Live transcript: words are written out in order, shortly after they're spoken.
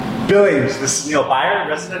Billings, this is Neil Byer,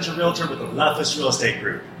 residential realtor with the Leftist Real Estate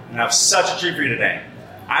Group. And I have such a treat for you today.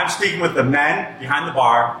 I'm speaking with the men behind the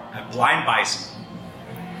bar at Blind Bison.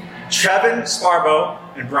 Trevin Sparbo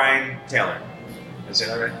and Brian Taylor. Did I say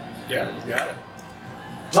that right? Yeah, you got it.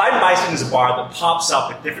 Blind Bison is a bar that pops up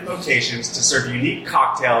at different locations to serve unique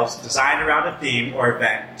cocktails designed around a theme or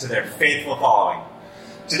event to their faithful following.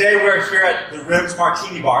 Today we're here at the Rims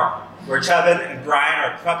Martini Bar, where Trevin and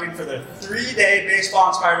Brian are prepping for their 3-day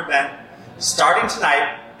baseball-inspired event starting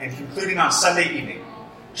tonight and concluding on Sunday evening.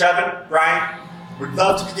 Trevin, Brian, we'd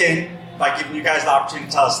love to begin by giving you guys the opportunity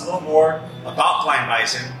to tell us a little more about Blind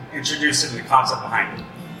Bison, introducing the concept behind it.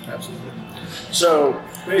 Absolutely. So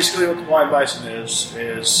basically what the Blind Bison is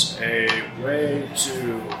a way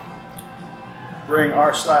to bring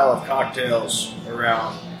our style of cocktails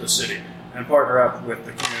around the city and partner up with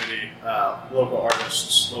the community, local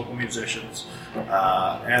artists, local musicians,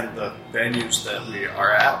 and the venues that we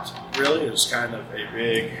are at. Really is kind of a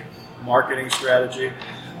big marketing strategy,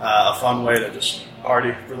 a fun way to just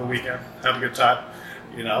party for the weekend, have a good time,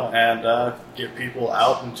 and get people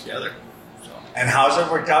out and together. So. And how's it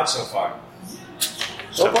worked out so far?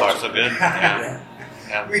 So far, so good. Yeah.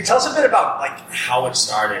 I mean, tell us a bit about how it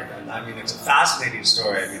started. And I mean, it's a fascinating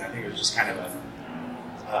story. I mean, I think it was just kind of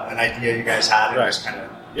an idea you guys had. Right. Just kind of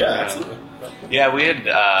Absolutely. Yeah, we had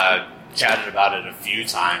chatted about it a few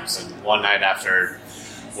times, and one night after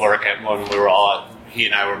work, when we were he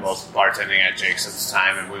and I were both bartending at Jake's at the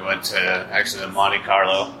time, and we went to actually the Monte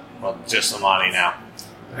Carlo. Well, just the Monte now.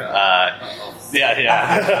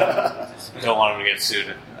 Yeah. Don't want him to get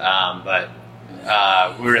sued. But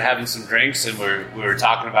we were having some drinks, and we were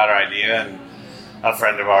talking about our idea, and a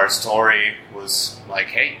friend of ours, Tori, was like,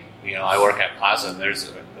 "Hey, I work at Plaza, and there's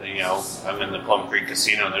I'm in the Plum Creek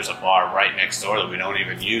Casino, and there's a bar right next door that we don't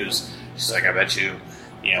even use." She's like, "I bet you,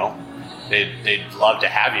 they'd love to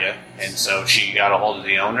have you." And so she got a hold of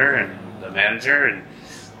the owner and the manager, and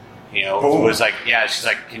was like, "Yeah." She's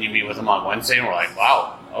like, "Can you meet with them on Wednesday?" And we're like,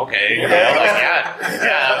 "Wow, okay." Yeah,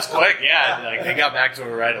 that was quick. Yeah, they got back to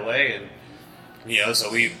her right away, and so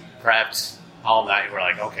we prepped all night. We're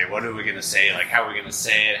like, okay, what are we going to say? How are we going to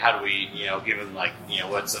say it? How do we, give them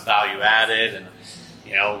what's the value added? And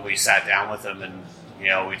we sat down with them, and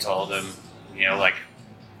we told them,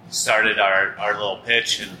 started our little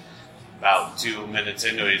pitch, and about 2 minutes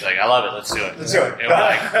into it, he's like, "I love it. Let's do it." Let's do it. And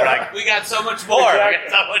we're like, we got so much more. We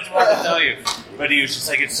got so much more to tell you. But he was just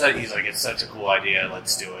like, it's such a cool idea.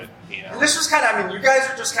 Let's do it. And this was kind of, you guys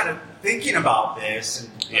were just kind of thinking about this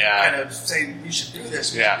and Yeah. kind of saying, we should do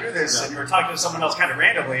this, Yeah. and you were talking to someone else kind of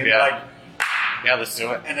randomly, and Yeah. you're like, Yeah, let's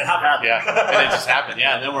do it. and it happened. Yeah, and it just happened.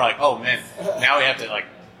 Yeah, and then we're like, oh man, now we have to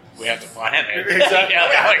plan it. Exactly. Now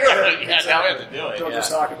we have to do it. Don't just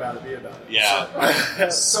talk about it, be about it. Yeah.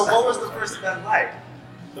 So what was the first event like?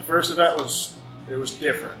 The first event was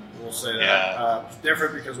different. We'll say that. Yeah. It was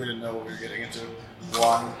different because we didn't know what we were getting into.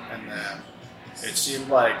 One, and then it seemed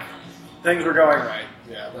like things were going right.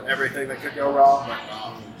 Yeah, but everything that could go wrong went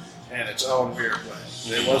wrong in its own weird way.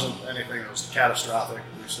 It wasn't anything that was catastrophic.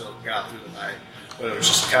 We still got through the night, but it was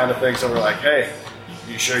just the kind of things that were like, "Hey,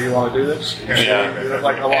 you sure you want to do this?" You sure Yeah. you look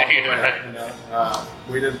like a long way.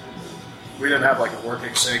 We didn't have a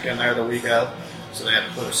working sink in there the week of, so they had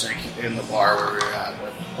to put a sink in the bar where we were at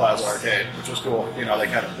Plaza Arcade, which was cool. They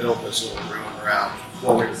kind of built this little room around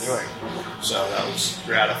what we were doing, so that was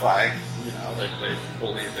gratifying. They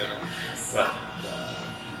believed in it, but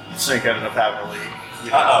the sink ended up having a leak.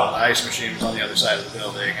 The ice machine was on the other side of the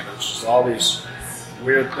building, and it was just all these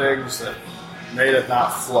weird things that made it not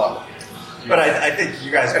flow. But I think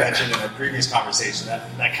you guys mentioned in a previous conversation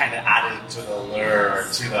that kind of added to the allure or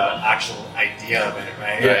to the actual idea of it,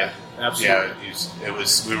 right? Yeah, absolutely. Yeah, it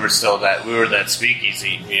was. We were that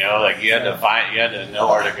speakeasy. You had to know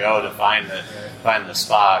where to go to find the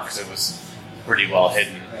spot because it was pretty well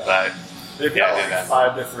hidden. But they've got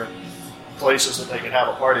 5 different places that they could have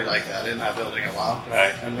a party like that in that building alone.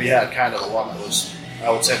 Right. And we had kind of the one that was, I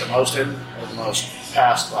would say, the most hidden or the most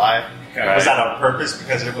passed by. Right. Was that on purpose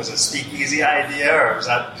because it was a speakeasy idea, or was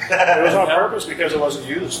that? It was on purpose because it wasn't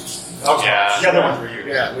used. Okay. Yeah. The other ones were used.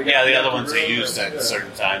 The other ones they used at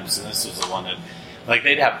certain times, and this was the one that,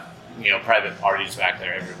 they'd have private parties back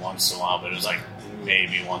there every once in a while, but it was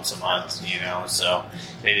maybe once a month, so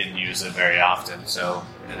they didn't use it very often. So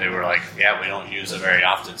they were like, "Yeah, we don't use it very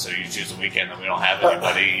often, so you choose a weekend that we don't have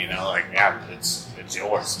anybody." It's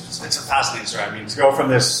yours. It's a fascinating story. I mean, to go from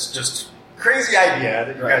this just crazy idea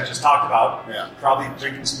that you guys just talked about, probably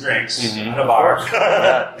drinking some drinks at a bar,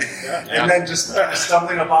 and then just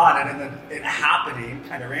stumbling upon it, and then it happening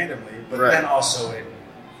kind of randomly, but then also it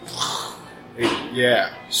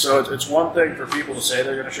Yeah. So it's one thing for people to say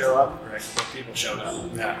they're going to show up, right? But people showed up.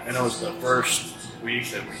 Yeah. And it was the first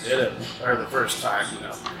week that we did it, or the first time,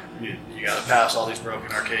 you got to pass all these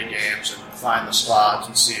broken arcade games and find the spots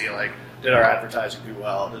and see, like, did our advertising do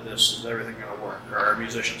well? Is everything going to work? Are our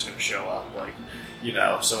musicians going to show up? Like,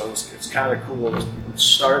 so it's kind of cool to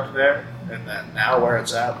start there, and then now where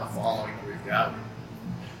it's at, the following that we've got,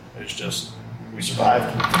 it's just, we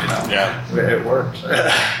survived, Yeah. It worked.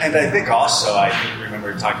 And I think also, I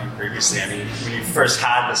remember talking previously, I mean, when you first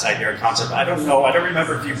had this idea or concept, I don't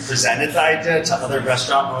remember if you presented the idea to other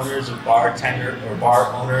restaurant owners or bartender or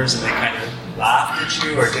bar owners and they kind of laughed at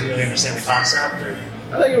you or didn't really understand the concept? Or?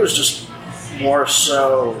 I think it was just more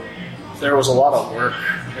so there was a lot of work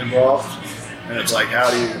involved, and it's like, how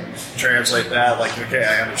do you translate that? Like, okay,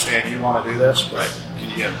 I understand you want to do this, but can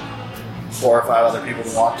you get 4 or 5 other people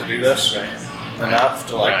to want to do this? Right. Enough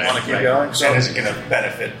to want to keep going. So, and is it going to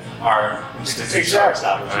benefit our institution? Exactly.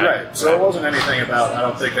 Right. So it wasn't anything about, I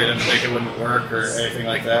don't think they didn't think it wouldn't work or anything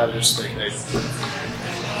like that. I just think we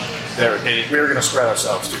were going to spread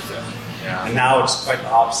ourselves too thin. Yeah. And now it's quite the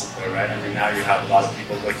opposite though, right? I mean, now you have a lot of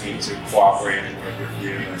people looking to cooperate and work with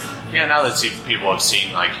you. Yeah, now that people have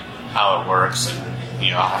seen like how it works and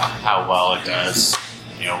how well it does.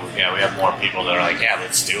 We have more people that are like, yeah,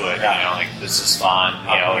 let's do it. Yeah. Like this is fun.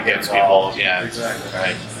 It gets people, yeah, exactly,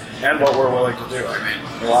 right. And what we're willing to do. I mean,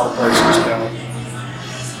 a lot of places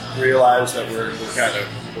don't realize that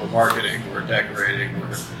we're marketing, we're decorating,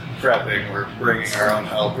 we're prepping, we're bringing our own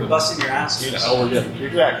help. We're busting your ass. We're getting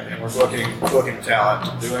exactly, and we're booking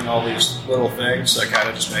talent, doing all these little things that kind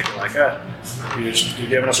of just make it like, you're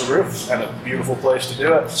giving us a roof and a beautiful place to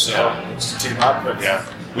do it. So let's team up. But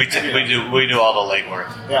we do all the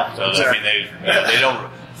legwork. Yeah. So exactly. I mean, they don't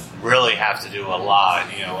really have to do a lot.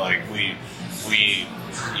 Like we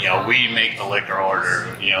make the liquor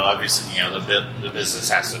order. Obviously, the business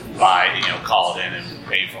has to buy. Call it in and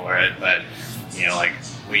pay for it. But like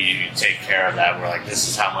we take care of that. We're like, this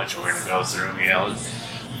is how much we're going to go through.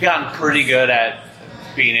 We've gotten pretty good at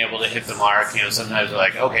being able to hit the mark. Sometimes we're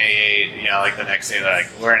like, okay, like the next day they're like,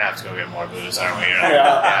 we're gonna have to go get more booze, aren't we?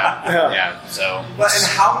 Yeah. So, but and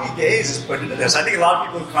how many days is put into this? I think a lot of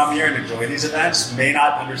people who come here and enjoy these events may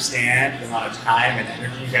not understand the amount of time and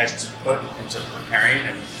energy you guys put into preparing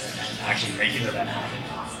and actually making the event happen.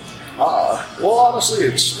 Well, honestly,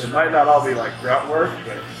 it might not all be like grunt work,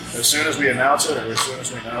 but as soon as we announce it or as soon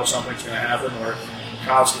as we know something's going to happen, we're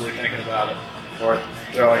constantly thinking about it or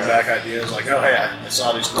throwing back ideas like, oh, hey, I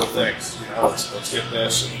saw these cool things. Let's get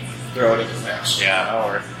this and throw it in the mix.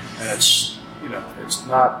 Yeah. And it's it's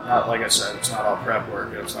not like I said, it's not all prep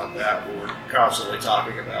work. It's not that, but we're constantly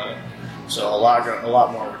talking about it. So a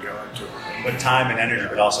lot more would go into it. But time and energy,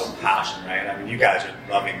 but also passion, right? I mean, you guys are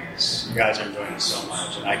loving this. You guys are enjoying it so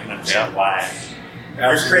much, and I can understand why.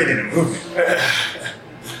 You're creating a movement.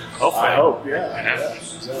 Hopefully. I hope, yeah.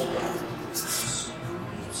 Exactly.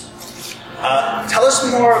 Tell us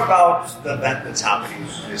more about the event that's happening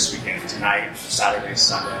this weekend, tonight, Saturday,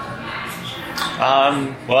 Sunday.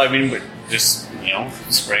 Well, I mean, just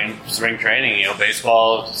spring training.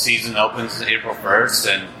 Baseball season opens April 1st,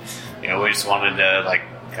 and we just wanted to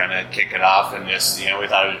kind of kick it off, and just we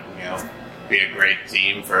thought it would be a great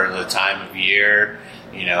theme for the time of year,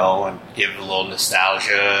 and give it a little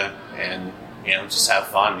nostalgia, and just have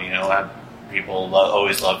fun. People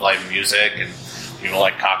always love live music, and people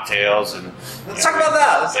like cocktails. And let's talk about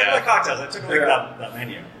that. Let's talk about cocktails. I took a look at that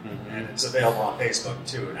menu, and it's available on Facebook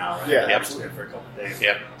too now. Right? Yeah, absolutely. For a couple of days.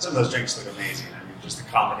 Yep. Some of those drinks look amazing. I mean, just the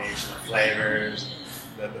combination of flavors,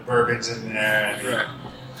 the bourbons in there. Right.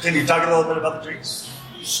 Can you talk a little bit about the drinks?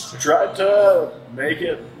 Tried to make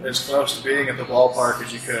it as close to being at the ballpark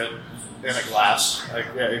as you could in a glass,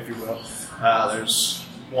 if you will. There's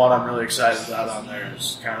one I'm really excited about on there.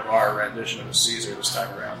 Is kind of our rendition of a Caesar this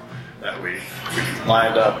time around that we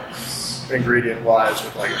lined up ingredient-wise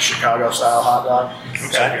with a Chicago-style hot dog. Okay. So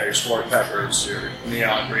you got your sport peppers, your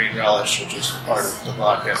neon green relish, which is part of the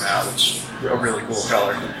vodka now. It's a really cool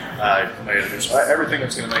color. Everything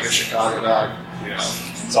that's going to make a Chicago dog,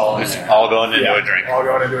 it's all going into a drink. All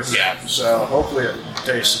going into a drink. Yeah. So hopefully it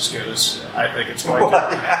tastes as good as I think it's going to.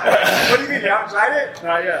 What do you mean? You haven't tried it?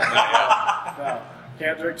 Not yet. No.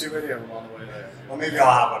 Can't drink too many of them on the way there. Well, maybe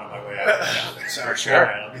I'll have one on my way out. For sure.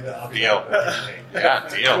 I'll be Deal. Yeah,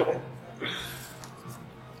 deal. Cool.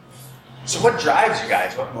 So what drives you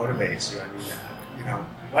guys? What motivates you? I mean,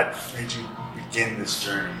 what made you begin this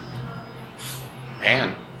journey?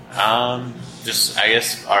 Man, just I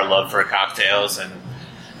guess our love for cocktails and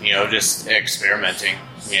just experimenting.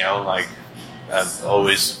 We're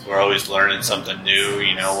always learning something new.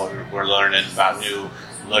 We're learning about new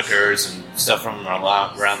liquors and stuff from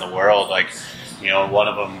around the world. Like, one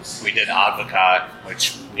of them we did Advocat,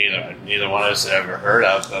 which neither one of us had ever heard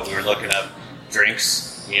of, but we were looking up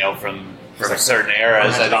drinks, from certain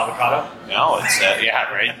eras. Avocado? No, it's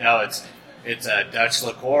right. No, it's a Dutch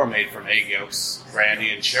liqueur made from egg yolks,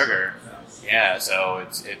 brandy, and sugar. Yeah, so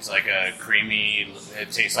it's like a creamy.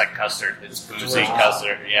 It tastes like custard. It's boozy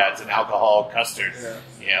custard. Yeah, it's an alcohol custard.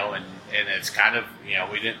 Yeah. And it's kind of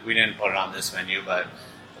we didn't put it on this menu, but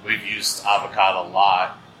we've used avocado a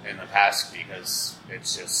lot in the past because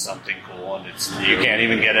it's just something cool, and you can't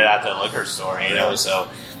even get it at the liquor store. So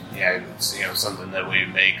yeah, it's something that we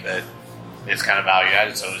make that is kind of value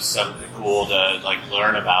added. So it's something cool to like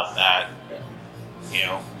learn about that.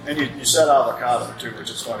 And you said avocado too, which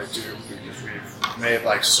is funny too, because we've made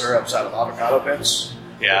like syrups out of avocado pits,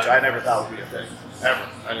 which I never thought would be a thing, ever.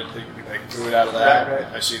 I didn't think you could make food out of that.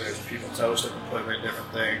 Right. I see there's people toast it and put them in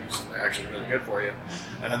different things, and they're actually really good for you.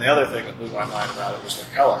 And then the other thing that blew my mind about it was the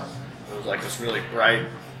color. It was like this really bright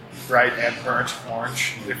and burnt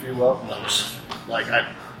orange, if you will. And I was like, I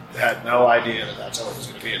had no idea that that's how it was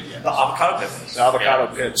going to be in the end. The avocado pit. The avocado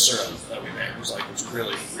pit syrup that we made was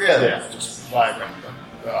really just vibrant.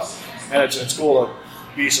 And it's cool to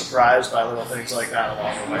be surprised by little things like that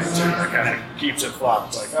along the way too. It kind of keeps it fun.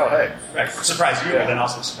 It's like, oh hey, right, surprise you, but then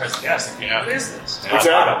also surprise the guest. Like, what is this?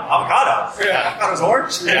 Exactly. Avocado. Yeah. Avocado's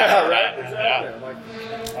orange. Yeah, right. Exactly. I'm like,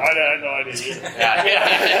 I had no idea.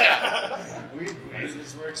 Yeah.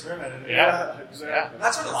 We're experimenting. Yeah, exactly.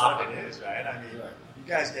 That's what a lot of it is, right? I mean, you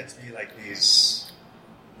guys get to be like these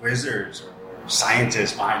wizards or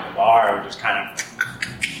scientists behind the bar who just kind of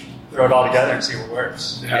throw it all together and see what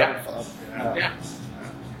works. Yeah. Yeah.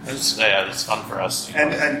 It's fun for us.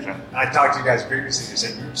 And I talked to you guys previously. You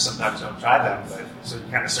said you sometimes don't try them, but so you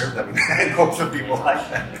kind of serve them and hope that people like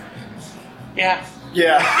them. Yeah.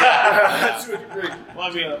 Yeah. That's really great. Well,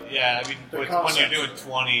 I mean, when you're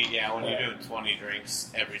doing 20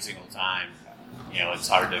 drinks every single time, it's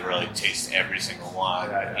hard to really taste every single one.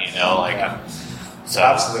 So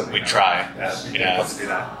absolutely, we try. Yeah, we able to do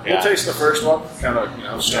that. We'll taste the first one, kind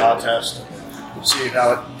of straw test, and see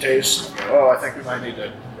how it tastes. And go, I think we might need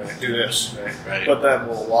to do this. Right. But then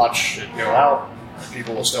we'll watch it go out, and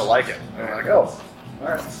people will still like it. And we're like, all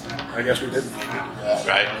right, I guess we didn't.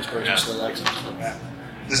 Right. This person still likes it.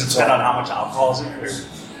 Does it depend on how much alcohol is in it?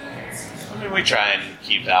 I mean, we try and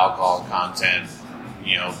keep the alcohol content,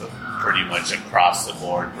 pretty much across the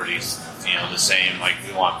board, pretty, the same. Like,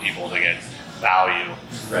 we want people to get value,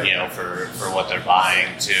 for what they're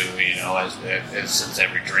buying too. As since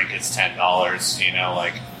every drink is $10,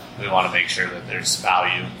 like we want to make sure that there's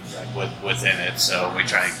value within it. So we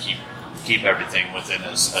try and keep everything within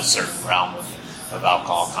a certain realm of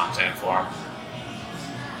alcohol content for them.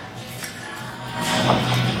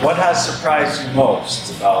 What has surprised you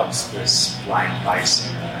most about this Blind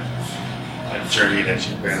Bison a journey that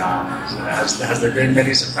you've been on? Has there been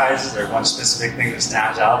many surprises? Is there one specific thing that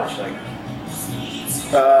stands out that you're like,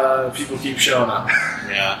 people keep showing up.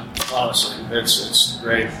 Yeah. Honestly, it's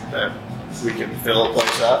great that we can fill a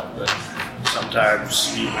place up, but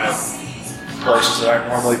sometimes even places that aren't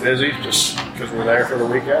normally busy, just because we're there for the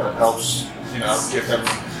weekend, it helps, give them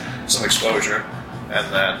some exposure, and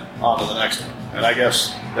then on to the next one. And I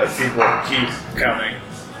guess that people keep coming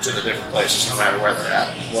to the different places no matter where they're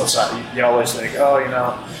at. What side? You always think,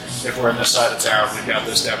 if we're in this side of town, we've got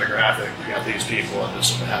this demographic, we got these people, and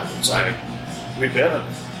this will happen. So we've been in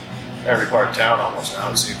every part of town almost now,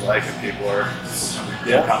 it seems like, and people are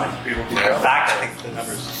coming. People keep coming. In fact, I think the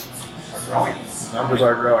numbers are growing. Numbers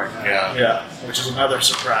are growing. Yeah. Which is another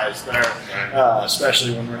surprise there,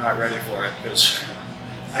 especially when we're not ready for it, because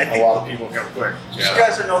a lot of people come quick. You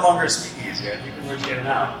guys are no longer a speakeasy. I think we're getting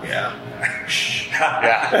out. Yeah.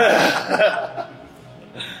 Yeah.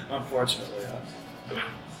 Unfortunately,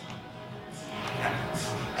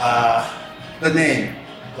 The name,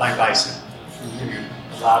 Blind Bison. Can you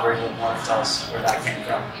elaborate a little more and tell us where that came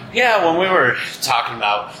from? Yeah, when we were talking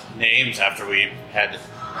about names after we had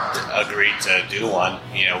agreed to do one,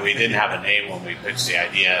 we didn't have a name when we pitched the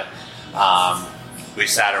idea. We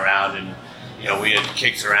sat around and, we had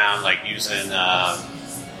kicked around like using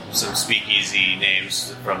some speakeasy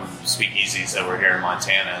names from speakeasies that were here in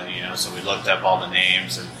Montana, so we looked up all the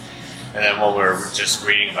names and then when we were just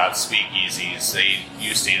reading about speakeasies, they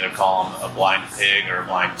used to either call them a blind pig or a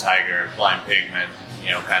blind tiger. Blind pig meant,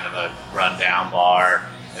 kind of a rundown bar,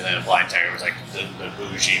 and then a blind tiger was like the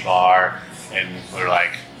bougie bar. And we were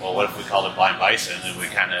like, well, what if we called it Blind Bison? And we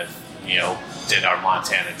kind of, did our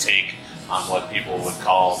Montana take on what people would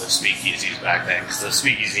call the speakeasies back then, because the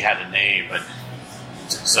speakeasy had a name, but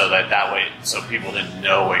so that way, so people didn't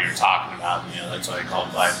know what you're talking about. You know, that's why they call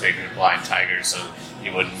it blind pig or blind tiger, so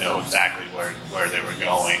you wouldn't know exactly where they were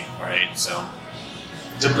going, right? So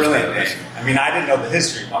it's a brilliant name. I mean, I didn't know the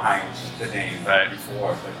history behind the name Right.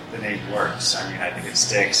 before, but the name works. I mean, I think it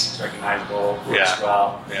sticks. It's recognizable. Works Yeah.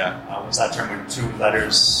 well. yeah, What's that term when two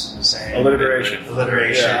letters in the same? Alliteration.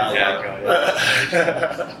 Alliteration. Yeah.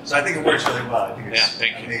 Yeah. So I think it works really well. I think it's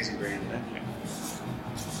thank you. amazing branding.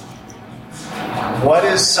 What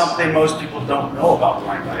is something most people don't know about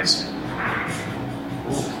Blind Bison?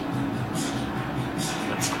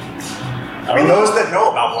 I mean, those that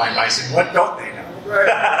know about Blind Bison, what don't they know?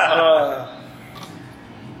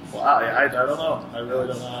 Wow, I don't know. I really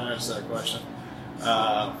don't know how to answer that question.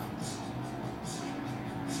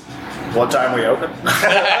 What time we open?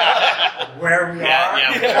 Where we are?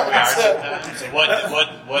 yeah, where we are sometimes. So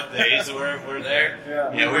what days we're there?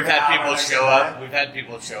 Yeah. We've had people show up. We've had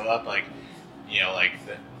people show up like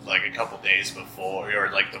a couple days before or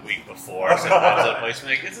like the week before. Sometimes at a place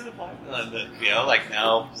like, is it a blind? Like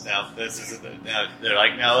no, this isn't. No. They're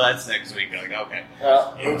like, no, that's next week. You're like, okay.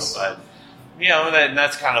 But and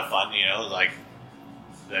that's kind of fun. Like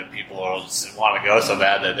that people want to go so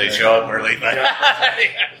bad that they show up early. But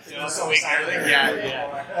So a week excited. early. Yeah,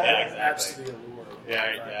 Adds to exactly. the allure.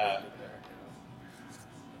 Yeah.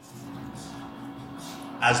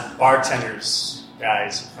 As bartenders,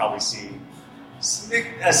 guys, you probably see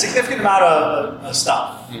a significant amount of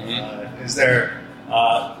stuff. Mm-hmm. Is there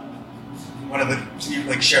can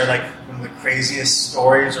you share one of the craziest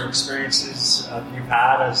stories or experiences you've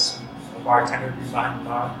had as a bartender behind the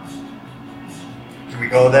bar? Can we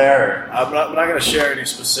go there? I'm not going to share any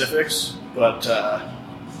specifics, but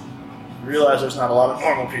realize there's not a lot of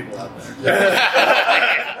normal people out there.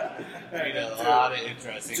 A lot of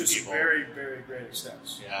interesting to people. very, very great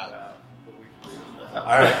extents. Yeah. But we can leave it at that.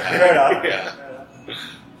 All right, fair enough. Yeah.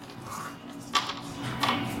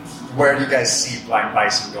 Where do you guys see Blind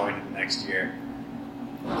Bison going in the next year?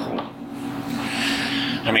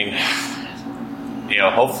 I mean,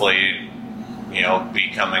 hopefully,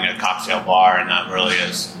 becoming a cocktail bar and not really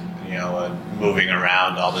as, moving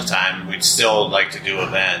around all the time. We'd still like to do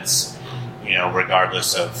events,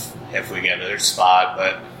 regardless of if we get a spot,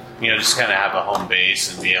 but, just kind of have a home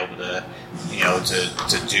base and be able to,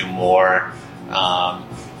 to do more,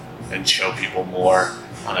 and show people more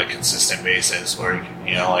on a consistent basis where,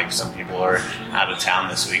 like some people are out of town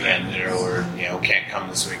this weekend or can't come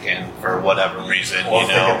this weekend for whatever reason, Or if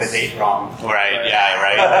they get the date wrong. Right,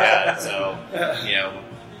 yeah. So,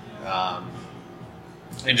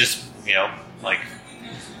 and just,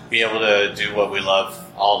 be able to do what we love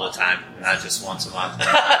all the time, not just once a month.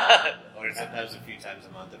 Or sometimes a few times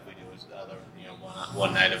a month if we do other,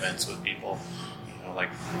 one night events with people.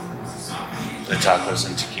 Like the tacos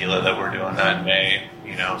and tequila that we're doing that in May,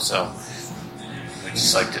 so we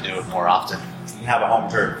just like to do it more often. And have a home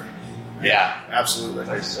turf. Yeah, absolutely.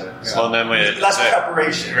 Well, then Less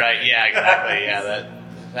preparation. Right, yeah, exactly. Yeah,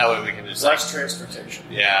 that way we can just Less transportation.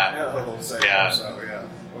 Yeah. So,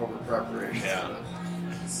 over preparation. Yeah.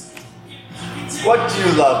 What do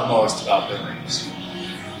you love most about Billings?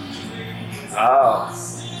 Oh,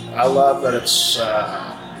 I love that it's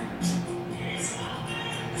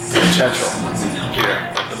potential here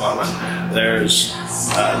at the moment. There's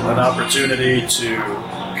an opportunity to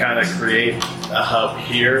kind of create a hub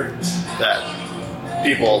here that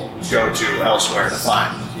people go to elsewhere to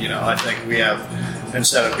find. I think we have,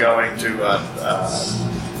 instead of going to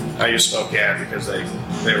I use Spokane because they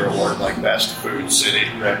were awarded best food city,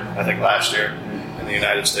 I think last year in the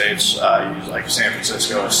United States. You use San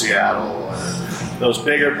Francisco or Seattle or those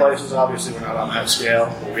bigger places. Obviously, we're not on that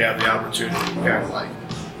scale, but we have the opportunity to kind of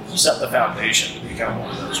set the foundation to become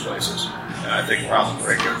one of those places. And I think we're on the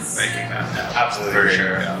brink of making that happen. Absolutely. For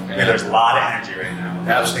sure. Yeah. I mean, there's a lot of energy right now. A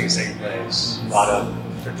lot of things taking place. A lot of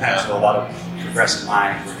potential, a lot of progressive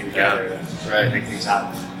minds working together to make things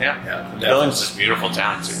happen. Yeah. Billings is a beautiful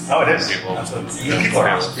town too. Oh, it is. People are awesome.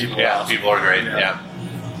 People are great. Yeah.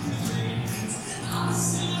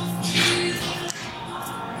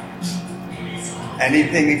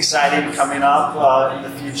 Anything exciting coming up in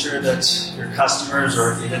the future that your customers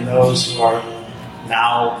or even those who are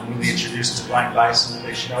now newly introduced to Blind Bison that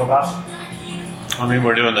they should know about? I mean,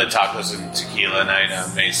 we're doing the tacos and tequila night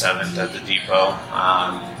on May 7th at the Depot,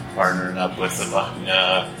 partnering up with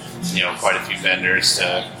quite a few vendors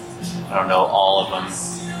to, I don't know all of them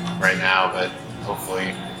right now, but hopefully,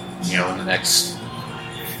 in the next,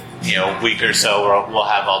 week or so, we'll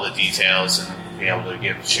have all the details and be able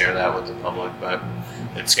to share that with the public, but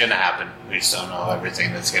it's going to happen. We just don't know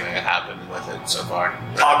everything that's going to happen with it so far.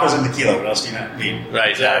 Tacos and tequila, what else do you need?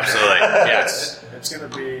 Right, absolutely. Yes. it's going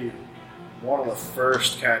to be one of the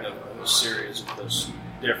first kind of a series of this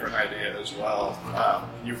different idea as well.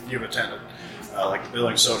 You've attended like the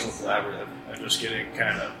Building Social Collaborative, and just getting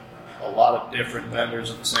kind of a lot of different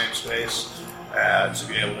vendors in the same space to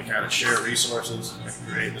be able to kind of share resources and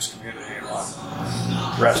create this community among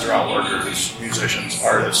restaurant workers, musicians,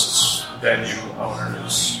 artists, venue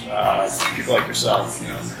owners, people like yourself,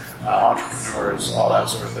 entrepreneurs, all that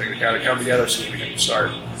sort of thing, to kind of come together so we can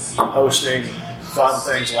start hosting fun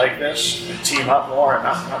things like this and team up more and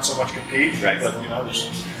not so much compete, right? But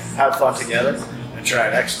just have fun together and try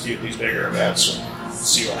and execute these bigger events and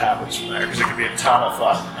see what happens from there, because it can be a ton of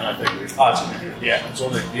fun. And I think it's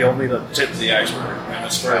only the tip of the iceberg. And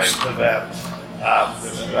this first event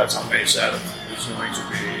that's on May 7th is going to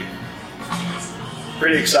be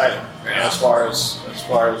pretty exciting, as far as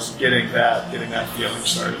getting that feeling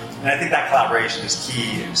started. And I think that collaboration is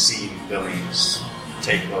key in seeing Billings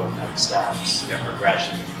take those next steps,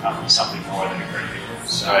 progression, and become something more than a currently is.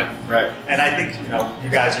 So, right. And I think you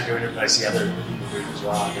guys are doing it, but I see other people doing it as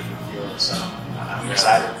well in different fields. So I'm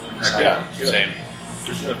excited. Yeah, same.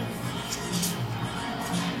 Good.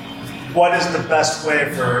 What is the best way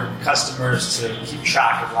for customers to keep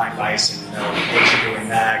track of Blind Bison? What you're doing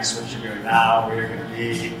next, what you're doing now, where you're going to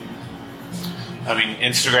be. I mean,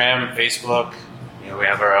 Instagram, Facebook. We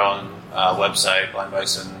have our own website,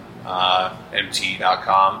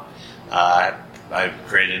 blindbisonmt.com. I've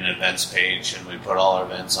created an events page, and we put all our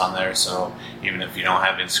events on there. So even if you don't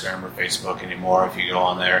have Instagram or Facebook anymore, if you go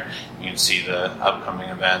on there, you can see the upcoming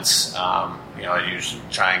events. I usually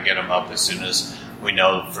try and get them up as soon as we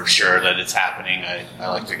know for sure that it's happening. I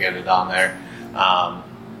like to get it on there.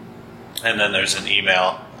 And then there's an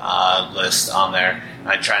email list on there.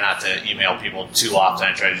 I try not to email people too often.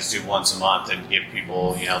 I try to just do once a month and give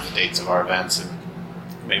people, the dates of our events and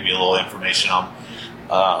maybe a little information on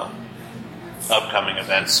upcoming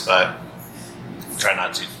events, but try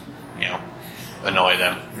not to, annoy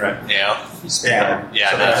them. Right. Spam.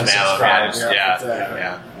 Yeah, not spam.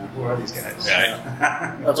 Yeah. Who are these guys?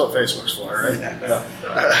 Yeah. That's what Facebook's for, right?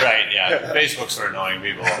 Right, yeah. Facebook's for annoying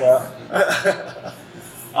people.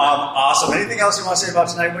 Awesome. Anything else you want to say about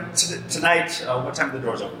tonight? What time are the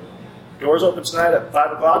doors open? Doors open tonight at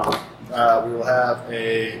 5 o'clock. We will have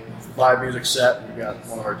a live music set. We've got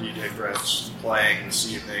one of our DJ friends playing this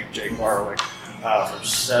evening, Jake Barwick, from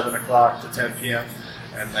 7 o'clock to 10 p.m.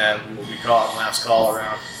 And then we will be calling last call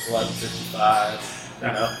around 11:55.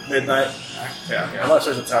 Midnight. Yeah, unless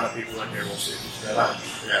there's a ton of people in here, we'll see.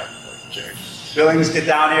 Change. Billings, get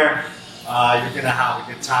down here. You're going to have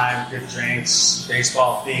a good time, good drinks,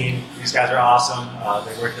 baseball theme. These guys are awesome.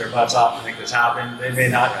 They work their butts off to make this happen. They may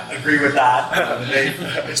not agree with that.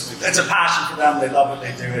 It's a passion for them. They love what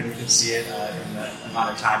they do, and you can see it in the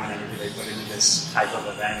amount of time and energy they put into this type of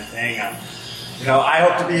event and thing. I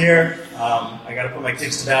hope to be here. I got to put my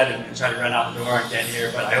kids to bed and try to run out the door and get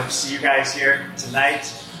here, but I hope to see you guys here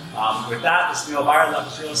tonight. With that, this is Neil Byron,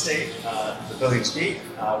 Levels Real Estate, the Billings Beat.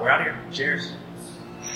 We're out of here. Cheers.